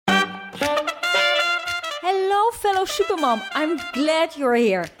fellow Supermom, I'm glad you're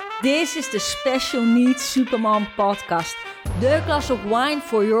here. This is the Special Needs Supermom podcast, the glass of wine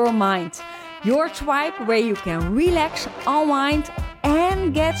for your mind. Your tribe where you can relax, unwind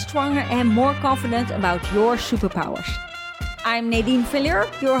and get stronger and more confident about your superpowers. I'm Nadine Villier,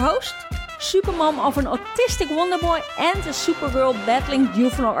 your host, supermom of an autistic wonderboy and a supergirl battling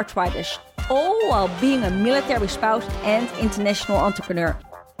juvenile arthritis, all while being a military spouse and international entrepreneur.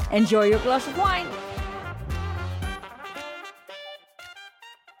 Enjoy your glass of wine.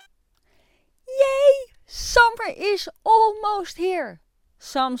 Yay! Summer is almost here.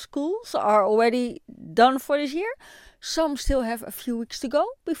 Some schools are already done for this year. Some still have a few weeks to go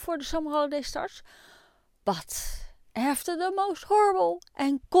before the summer holiday starts. But after the most horrible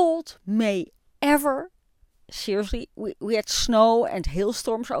and cold May ever, seriously, we had snow and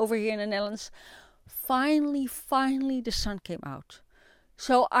hailstorms over here in the Netherlands. Finally the sun came out.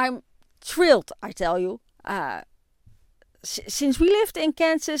 So I'm thrilled, I tell you. Since we lived in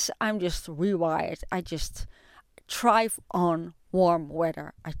Kansas, I'm just rewired. I just thrive on warm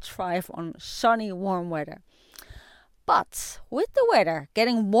weather. I thrive on sunny, warm weather. But with the weather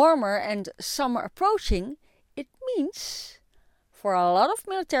getting warmer and summer approaching, it means for a lot of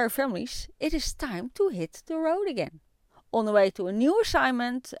military families, it is time to hit the road again. On the way to a new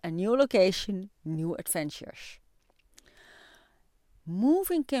assignment, a new location, new adventures.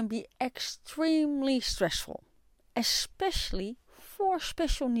 Moving can be extremely stressful, especially for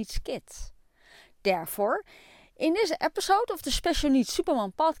special needs kids. Therefore, in this episode of the Special Needs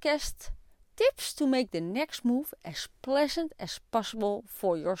Supermom podcast, tips to make the next move as pleasant as possible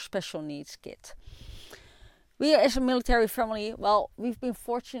for your special needs kid. We as a military family, we've been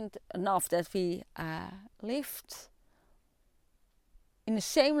fortunate enough that we lived in the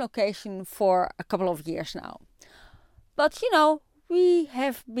same location for a couple of years now. But we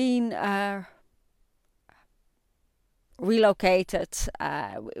have been relocated.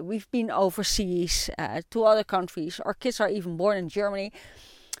 We've been overseas to other countries. Our kids are even born in Germany.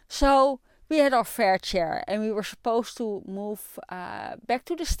 So we had our fair share and we were supposed to move back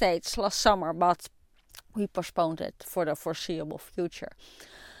to the States last summer, but we postponed it for the foreseeable future.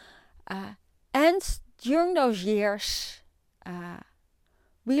 And during those years,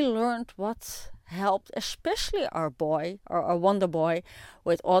 we learned what helped, especially our boy, or our wonder boy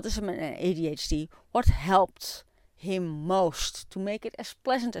with autism and ADHD, what helped him most to make it as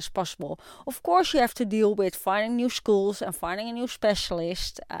pleasant as possible. Of course, you have to deal with finding new schools and finding a new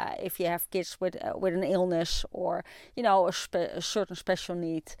specialist if you have kids with an illness or a certain special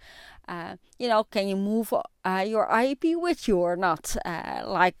need. Can you move your IEP with you or not?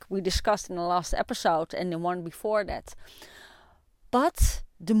 Like we discussed in the last episode and the one before that. But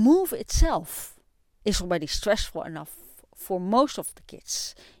the move itself is already stressful enough for most of the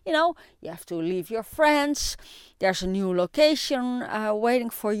kids. You have to leave your friends. There's a new location waiting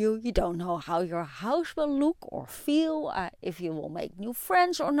for you. You don't know how your house will look or feel, if you will make new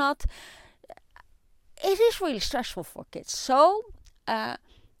friends or not. It is really stressful for kids. So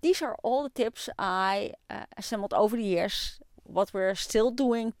these are all the tips I assembled over the years, what we're still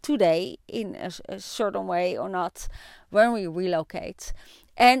doing today in a certain way or not when we relocate.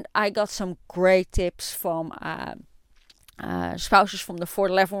 And I got some great tips from spouses from the Fort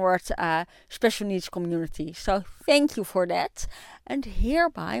Leavenworth special needs community. So thank you for that. And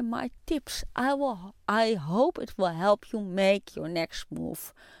hereby my tips. I hope it will help you make your next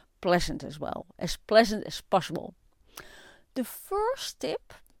move pleasant as well. As pleasant as possible. The first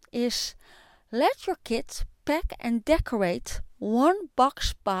tip is let your kid pack and decorate one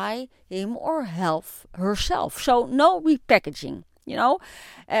box by him or herself. So no repackaging.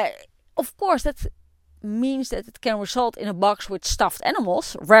 Of course, that means that it can result in a box with stuffed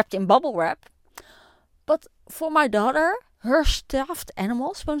animals wrapped in bubble wrap. But for my daughter, her stuffed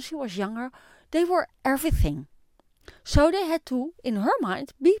animals when she was younger, they were everything. So they had to, in her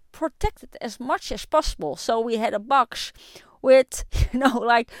mind, be protected as much as possible. So we had a box with,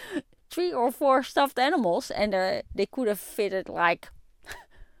 like 3 or 4 stuffed animals, and they could have fitted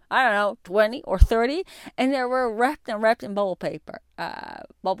 20 or 30, and they were wrapped in bubble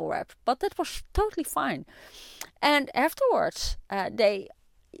wrap. But that was totally fine. And afterwards,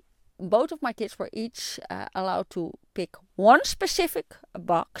 both of my kids were each allowed to pick one specific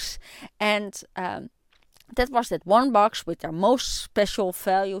box, and that was that one box with their most special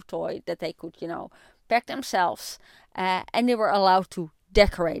value toy that they could, pack themselves, and they were allowed to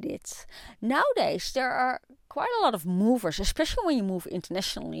decorate it. Nowadays, there are quite a lot of movers, especially when you move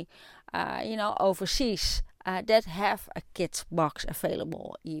internationally, overseas, that have a kids box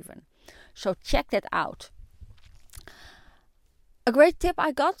available even. So check that out. A great tip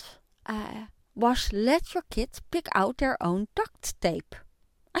I got was let your kids pick out their own duct tape.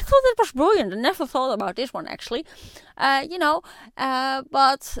 I thought it was brilliant. I never thought about this one actually. But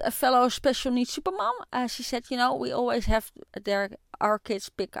a fellow special needs supermom, she said, we always have our kids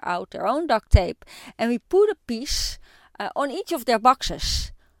pick out their own duct tape, and we put a piece on each of their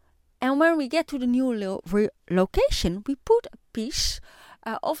boxes. And when we get to the new location, we put a piece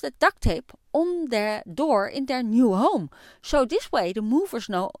of the duct tape on their door in their new home. So this way the movers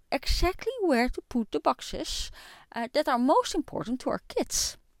know exactly where to put the boxes that are most important to our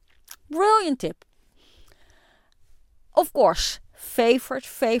kids. Brilliant tip. Of course, favorite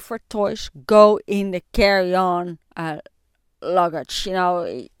toys go in the carry-on luggage.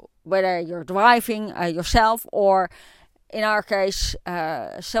 Whether you're driving yourself, or in our case,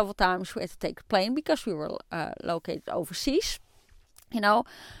 several times we had to take a plane because we were located overseas.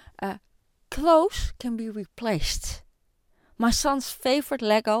 Clothes can be replaced. My son's favorite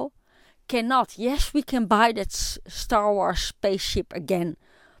Lego cannot. Yes, we can buy that Star Wars spaceship again,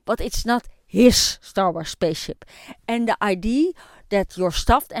 but it's not his Star Wars spaceship. And the idea that your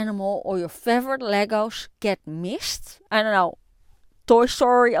stuffed animal or your favorite Legos get missed, I don't know, Toy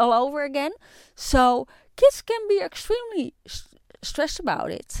Story all over again. So kids can be extremely stressed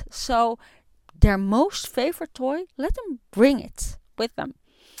about it. So their most favorite toy, let them bring it with them.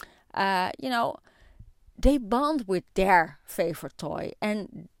 They bond with their favorite toy,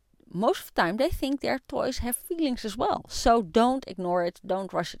 and most of the time they think their toys have feelings as well. So don't ignore it,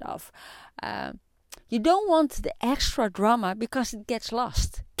 don't rush it off. You don't want the extra drama because it gets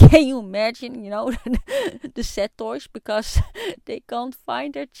lost. Can you imagine, the sad toys because they can't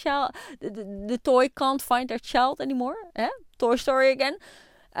find their child, the toy can't find their child anymore? Toy Story again.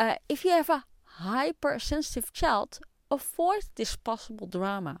 If you have a hypersensitive child, avoid this possible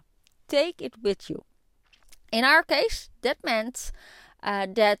drama. Take it with you. In our case, that meant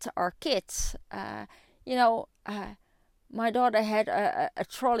that our kids, my daughter had a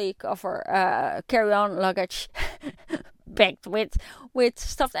trolley cover carry-on luggage packed with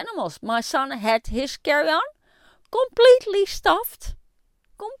stuffed animals. My son had his carry-on completely stuffed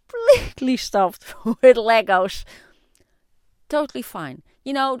with Legos. Totally fine.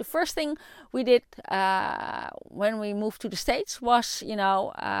 The first thing we did when we moved to the States was,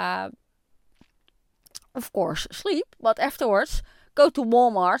 of course, sleep, but afterwards go to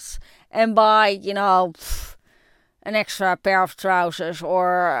Walmart and buy, an extra pair of trousers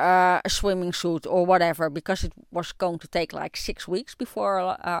or a swimming suit or whatever, because it was going to take like 6 weeks before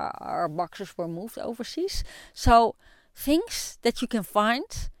our boxes were moved overseas. So things that you can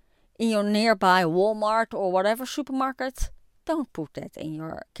find in your nearby Walmart or whatever supermarket, don't put that in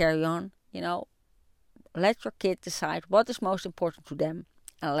your carry-on. Let your kid decide what is most important to them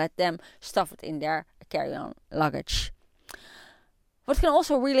and let them stuff it in their carry-on luggage. What can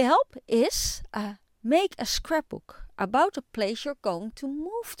also really help is make a scrapbook about the place you're going to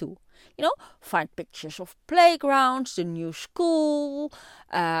move to. Find pictures of playgrounds, the new school,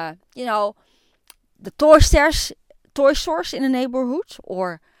 the toy stores in the neighborhood,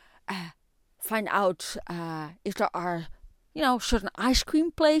 or find out if there are, certain ice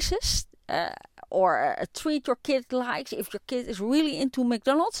cream places, or a treat your kid likes. If your kid is really into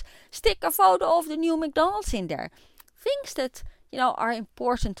McDonald's, stick a photo of the new McDonald's in there. Things that, are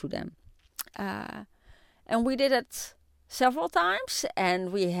important to them. And we did it several times,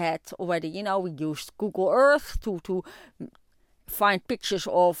 and we had already, we used Google Earth to find pictures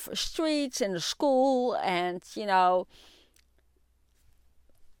of streets and the school and,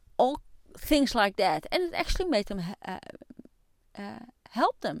 all things like that. And it actually made them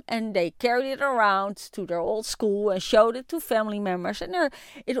help them, and they carried it around to their old school and showed it to family members, and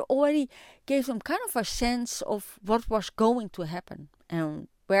it already gave them kind of a sense of what was going to happen and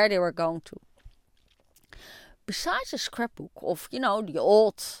where they were going to. Besides a scrapbook of the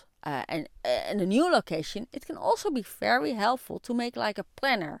old and the new location, it can also be very helpful to make like a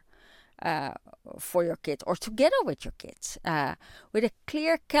planner for your kid, or together with your kids, with a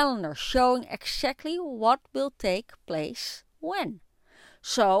clear calendar showing exactly what will take place when.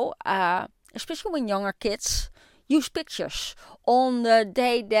 So, especially when younger kids, use pictures. On the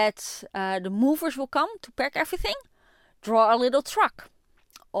day that the movers will come to pack everything, draw a little truck.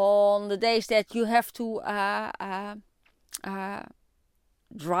 On the days that you have to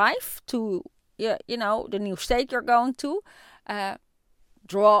drive to, the new state you're going to,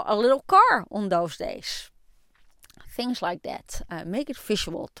 draw a little car on those days. Things like that. Make it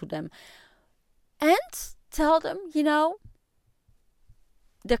visual to them. And tell them,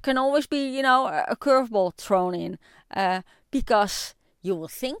 there can always be, a curveball thrown in, because you will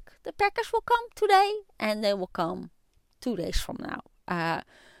think the package will come today and they will come 2 days from now.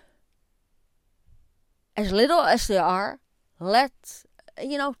 as little as they are,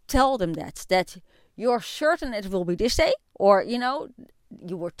 tell them that you're certain it will be this day, or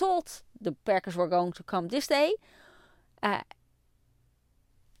you were told the packers were going to come this day,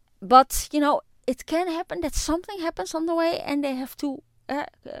 but it can happen that something happens on the way and they have to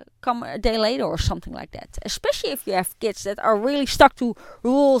come a day later or something like that. Especially if you have kids that are really stuck to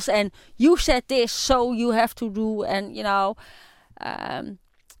rules and you said this, so you have to do, and you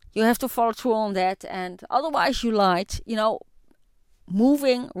have to follow through on that, and otherwise you lied.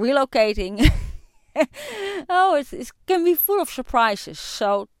 Moving, relocating. It can be full of surprises.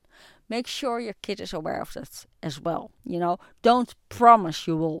 So make sure your kid is aware of that as well. Don't promise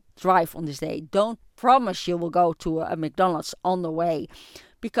you will drive on this day. Don't promise you will go to a McDonald's on the way,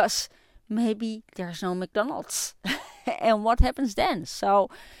 because maybe there's no McDonald's. And what happens then? So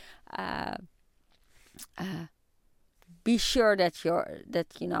be sure that you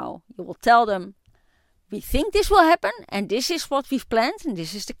will tell them, we think this will happen, and this is what we've planned, and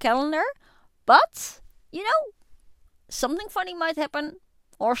this is the calendar. But something funny might happen,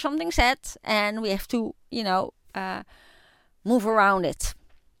 or something sad, and we have to move around it.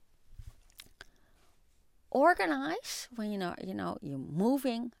 Organize when you're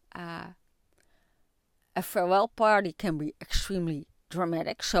moving. A farewell party can be extremely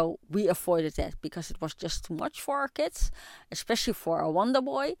dramatic, so we avoided that because it was just too much for our kids, especially for our Wonder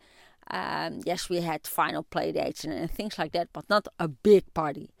Boy. Yes, we had final play dates and things like that, but not a big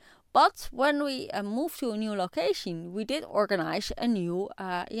party. But when we moved to a new location, we did organize a new,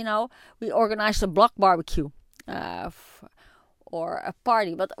 we organized a block barbecue or a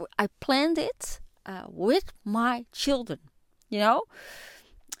party. But I planned it with my children,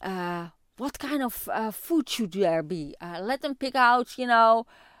 what kind of food should there be? Let them pick out,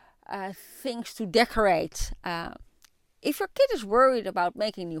 things to decorate. If your kid is worried about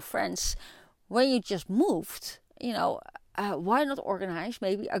making new friends when you just moved, why not organize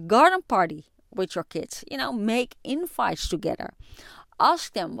maybe a garden party with your kids? Make invites together.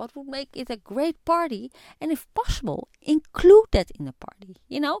 Ask them what would make it a great party, and if possible, include that in the party.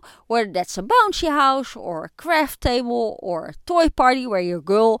 Whether that's a bouncy house or a craft table or a toy party where your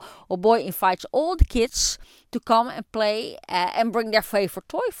girl or boy invites all the kids to come and play and bring their favorite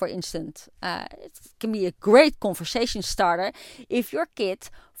toy, for instance. It can be a great conversation starter if your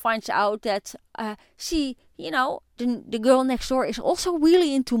kid finds out that, the girl next door is also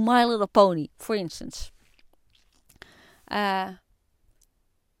really into My Little Pony, for instance.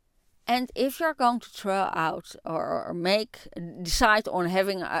 And if you're going to throw out or decide on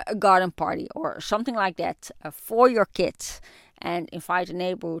having a garden party or something like that for your kids and invite the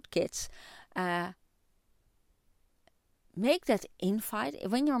neighborhood kids, make that invite.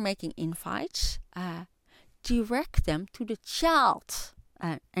 When you're making invites, direct them to the child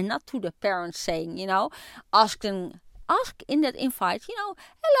and not to the parents saying, ask in that invite, hello,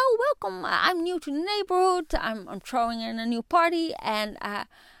 welcome, I'm new to the neighborhood, I'm throwing in a new party, and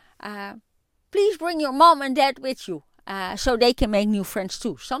please bring your mom and dad with you so they can make new friends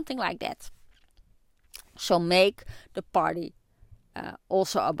too. Something like that. So make the party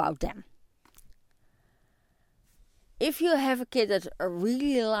also about them. If you have a kid that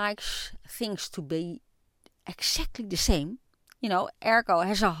really likes things to be exactly the same, ergo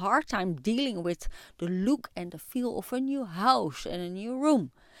has a hard time dealing with the look and the feel of a new house and a new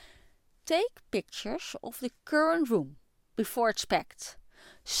room. Take pictures of the current room before it's packed,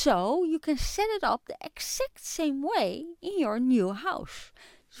 so you can set it up the exact same way in your new house.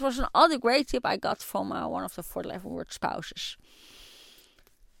 This was another great tip I got from one of the 411 Word spouses.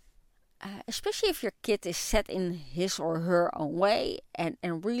 Especially if your kid is set in his or her own way and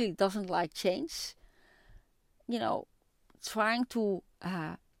really doesn't like change. Trying to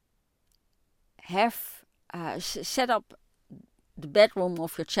set up the bedroom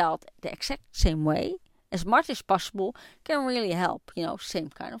of your child the exact same way as much as possible can really help. Same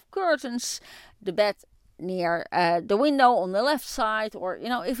kind of curtains, the bed near the window on the left side, or,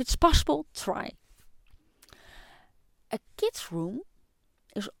 if it's possible, try. A kid's room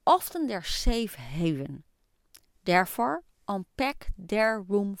is often their safe haven. Therefore, unpack their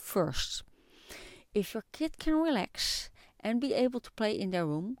room first. If your kid can relax and be able to play in their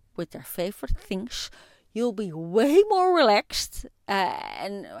room with their favorite things, you'll be way more relaxed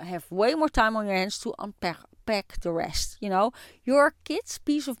and have way more time on your hands to unpack the rest. Your kid's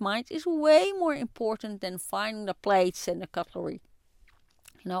peace of mind is way more important than finding the plates and the cutlery.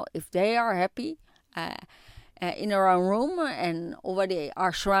 If they are happy in their own room and already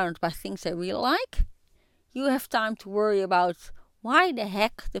are surrounded by things they really like, you have time to worry about why the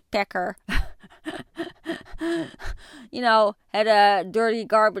heck the packer had a dirty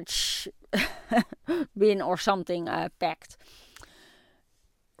garbage bin or something packed.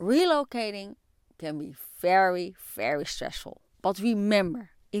 Relocating can be very, very stressful. But remember,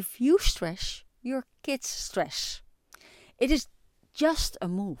 if you stress, your kids stress. It is just a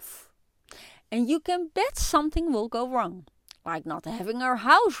move. And you can bet something will go wrong. Like not having our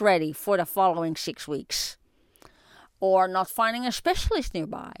house ready for the following 6 weeks. Or not finding a specialist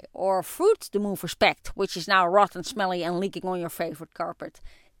nearby. Or fruit the movers packed, which is now rotten, smelly and leaking on your favorite carpet.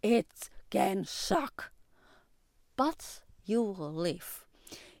 It can suck. But you will live.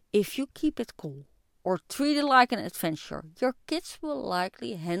 If you keep it cool or treat it like an adventure, your kids will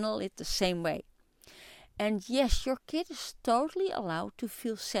likely handle it the same way. And yes, your kid is totally allowed to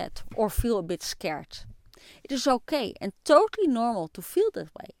feel sad or feel a bit scared. It is okay and totally normal to feel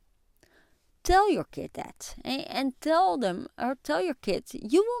that way. Tell your kid that and tell your kid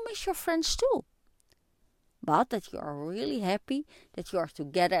you will miss your friends too. But that you are really happy that you are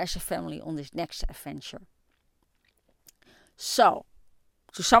together as a family on this next adventure. So,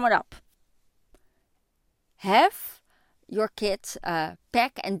 to sum it up, have your kids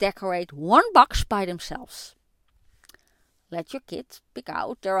pack and decorate one box by themselves. Let your kids pick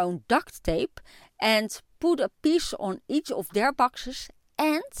out their own duct tape and put a piece on each of their boxes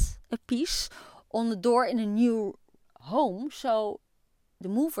and a piece on the door in a new home so the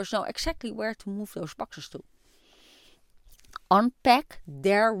movers know exactly where to move those boxes to. Unpack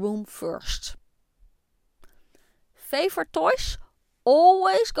their room first. Favorite toys?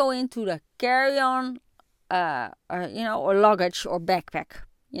 Always go into the carry-on, or luggage or backpack.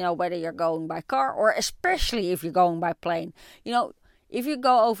 Whether you're going by car or especially if you're going by plane. If you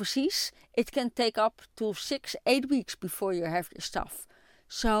go overseas, it can take up to 6-8 weeks before you have your stuff.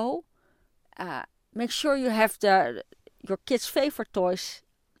 So, make sure you have your kids' favorite toys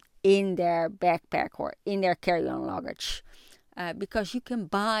in their backpack or in their carry-on luggage. Because you can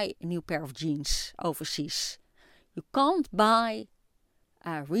buy a new pair of jeans overseas. You can't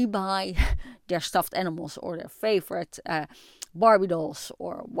rebuy their stuffed animals or their favorite Barbie dolls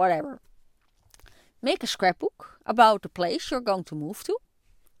or whatever. Make a scrapbook about the place you're going to move to.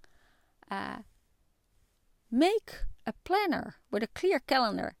 Make a planner with a clear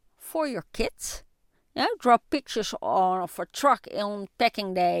calendar for your kids. Draw pictures of a truck on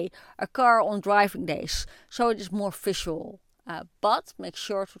packing day, a car on driving days, so it is more visual. But make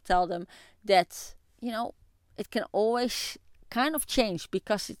sure to tell them that, it can always kind of change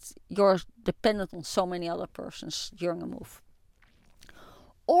because you're dependent on so many other persons during a move.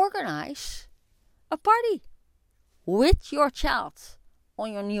 Organize a party with your child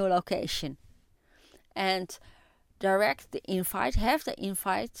on your new location. And have the invite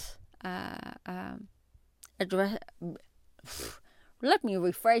address. Let me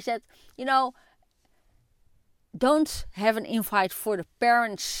rephrase that. Don't have an invite for the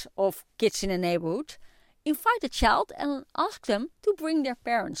parents of kids in the neighborhood. Invite the child and ask them to bring their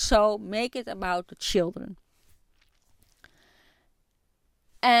parents. So make it about the children.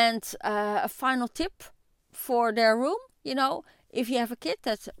 And a final tip for their room. If you have a kid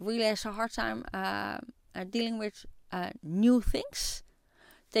that really has a hard time dealing with new things,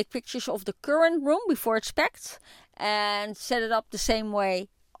 take pictures of the current room before it's packed and set it up the same way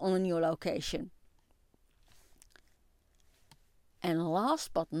on a new location. And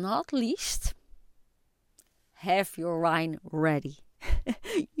last but not least, have your wine ready.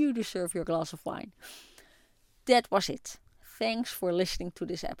 You deserve your glass of wine. That was it. Thanks for listening to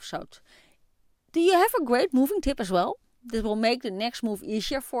this episode. Do you have a great moving tip as well that will make the next move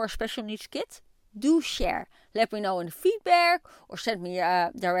easier for a special needs kid? Do share. Let me know in the feedback or send me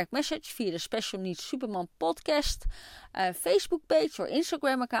a direct message via the Special Needs Supermom podcast Facebook page or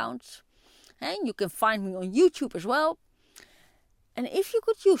Instagram account. And you can find me on YouTube as well. And if you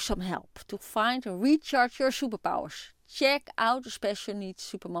could use some help to find and recharge your superpowers, check out the Special Needs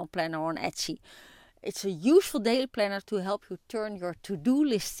Supermom Planner on Etsy. It's a useful daily planner to help you turn your to-do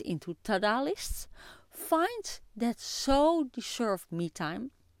lists into ta-da lists. Find that so deserved me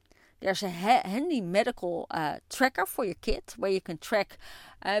time. There's a handy medical tracker for your kid where you can track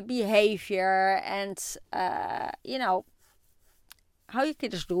behavior and, how your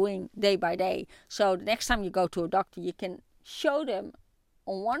kid is doing day by day. So the next time you go to a doctor, you can show them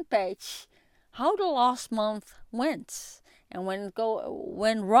on one page how the last month went and when it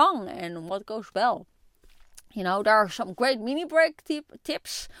went wrong and what goes well. There are some great mini break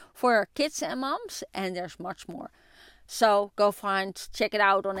tips for kids and moms, and there's much more. So go check it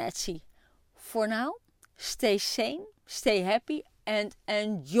out on Etsy. For now, stay sane, stay happy, and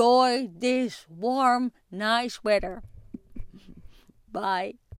enjoy this warm, nice weather.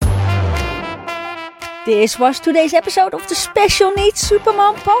 Bye. This was today's episode of the Special Needs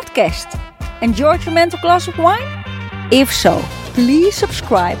Supermom podcast. Enjoyed your mental glass of wine? If so, please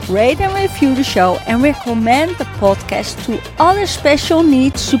subscribe, rate and review the show and recommend the podcast to other special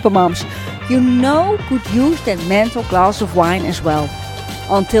needs supermoms you know could use that mental glass of wine as well.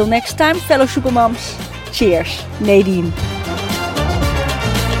 Until next time, fellow supermoms, cheers, Nadine.